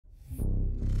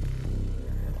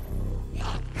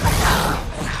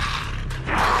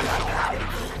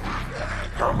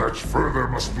How much further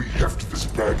must we heft this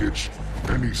baggage?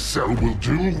 Any cell will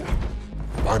do?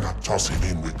 Why not toss him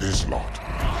in with this lot?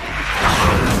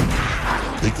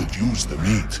 They could use the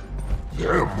meat.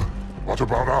 Them? What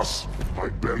about us? My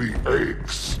belly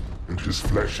aches, and his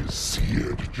flesh is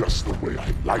seared just the way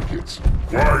I like it.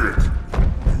 Quiet!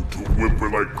 You two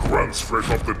whimper like grunts fresh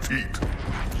off the teat.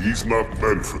 He's not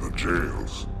meant for the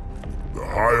jails. The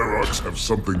hierarchs have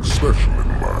something special in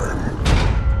mind.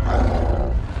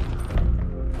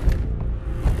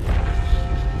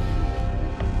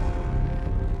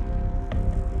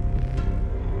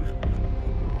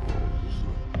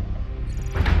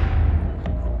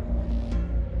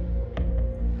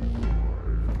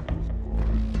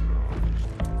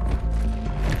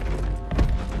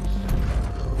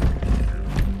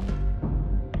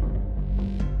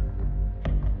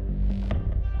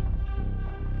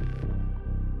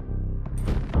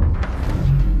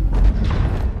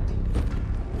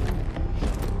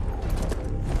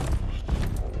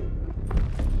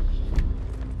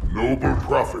 Noble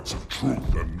prophets of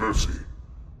truth and mercy,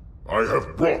 I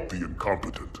have brought the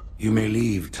incompetent. You may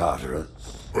leave,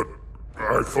 Tartarus. But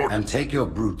I thought... And take your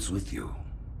brutes with you.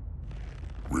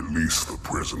 Release the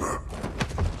prisoner.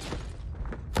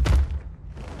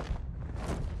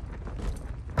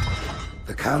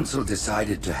 The council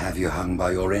decided to have you hung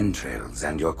by your entrails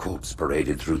and your corpse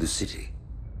paraded through the city.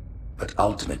 But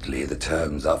ultimately, the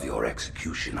terms of your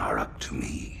execution are up to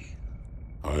me.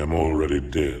 I am already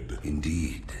dead.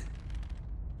 Indeed.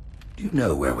 Do you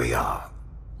know where we are?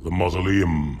 The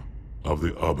mausoleum of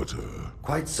the Arbiter.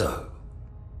 Quite so.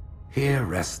 Here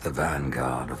rests the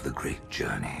vanguard of the great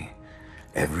journey.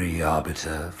 Every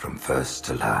Arbiter from first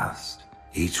to last.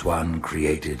 Each one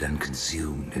created and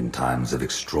consumed in times of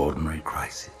extraordinary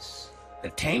crisis. The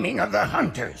taming of the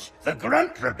Hunters, the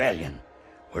Grunt Rebellion.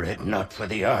 Were it not for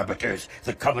the Arbiters,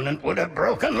 the Covenant would have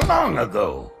broken long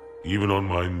ago. Even on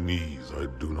my knees, I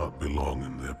do not belong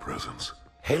in their presence.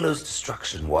 Halo's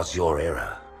destruction was your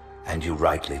error, and you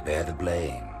rightly bear the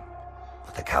blame.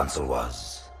 But the Council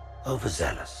was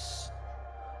overzealous.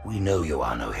 We know you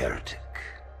are no heretic.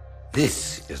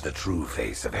 This is the true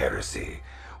face of heresy,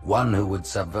 one who would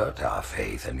subvert our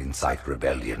faith and incite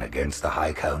rebellion against the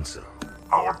High Council.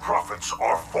 Our prophets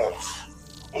are false.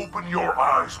 Open your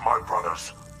eyes, my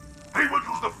brothers. They will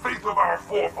use the faith of our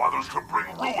forefathers to bring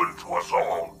ruin to us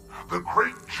all. The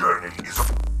great journey is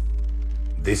a...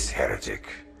 This heretic,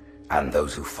 and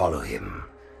those who follow him,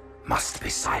 must be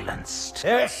silenced.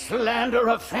 Their slander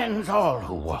offends all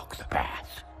who walk the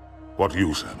path. What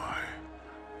use am I?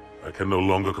 I can no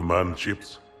longer command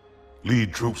ships,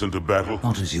 lead troops into battle.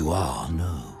 Not as you are,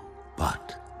 no,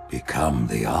 but become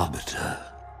the Arbiter.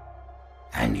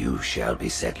 And you shall be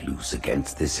set loose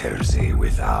against this heresy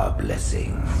with our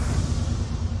blessing.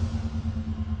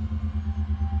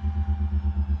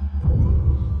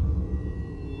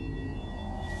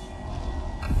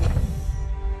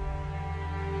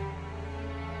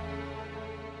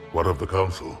 What of the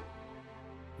Council?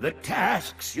 The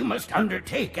tasks you must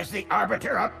undertake as the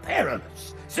Arbiter are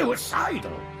perilous,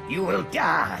 suicidal. You will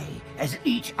die, as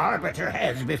each Arbiter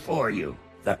has before you.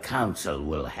 The Council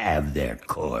will have their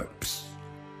corpse.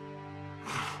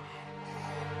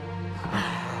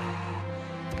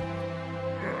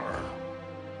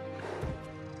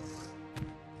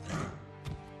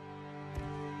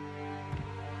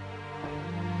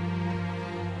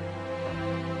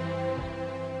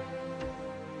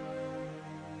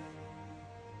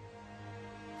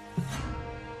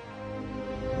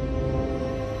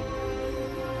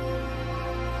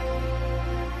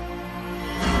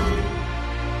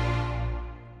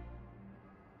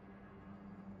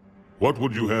 What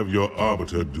would you have your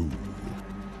Arbiter do?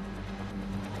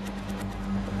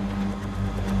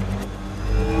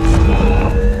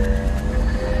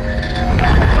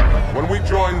 When we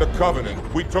joined the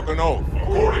Covenant, we took an oath.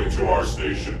 According to our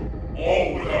station,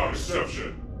 all without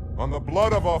exception. On the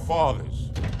blood of our fathers,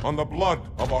 on the blood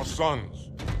of our sons,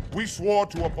 we swore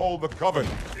to uphold the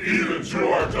Covenant. Even to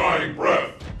our dying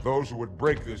breath. Those who would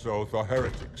break this oath are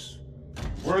heretics,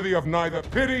 worthy of neither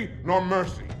pity nor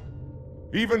mercy.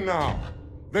 Even now,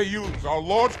 they use our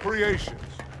Lord's creations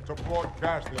to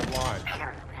broadcast their lies.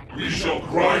 We shall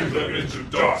grind them into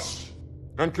dust.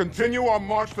 And continue our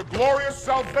march to glorious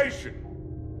salvation.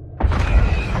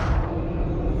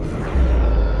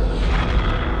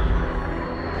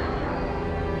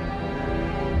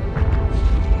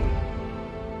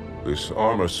 This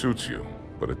armor suits you,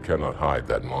 but it cannot hide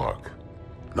that mark.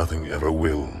 Nothing ever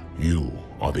will. You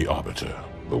are the Arbiter,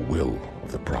 the will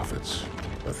of the prophets.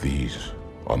 But these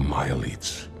are my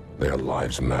elites. Their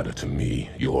lives matter to me,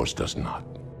 yours does not.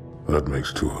 That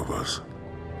makes two of us.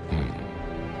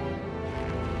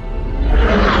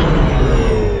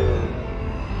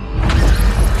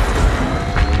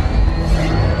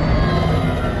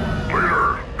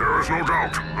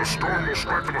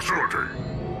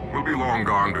 We'll be long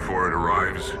gone before it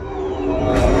arrives.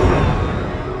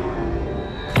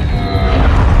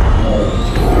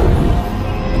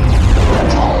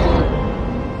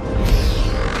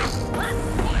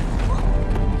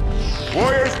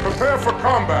 Warriors, prepare for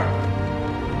combat!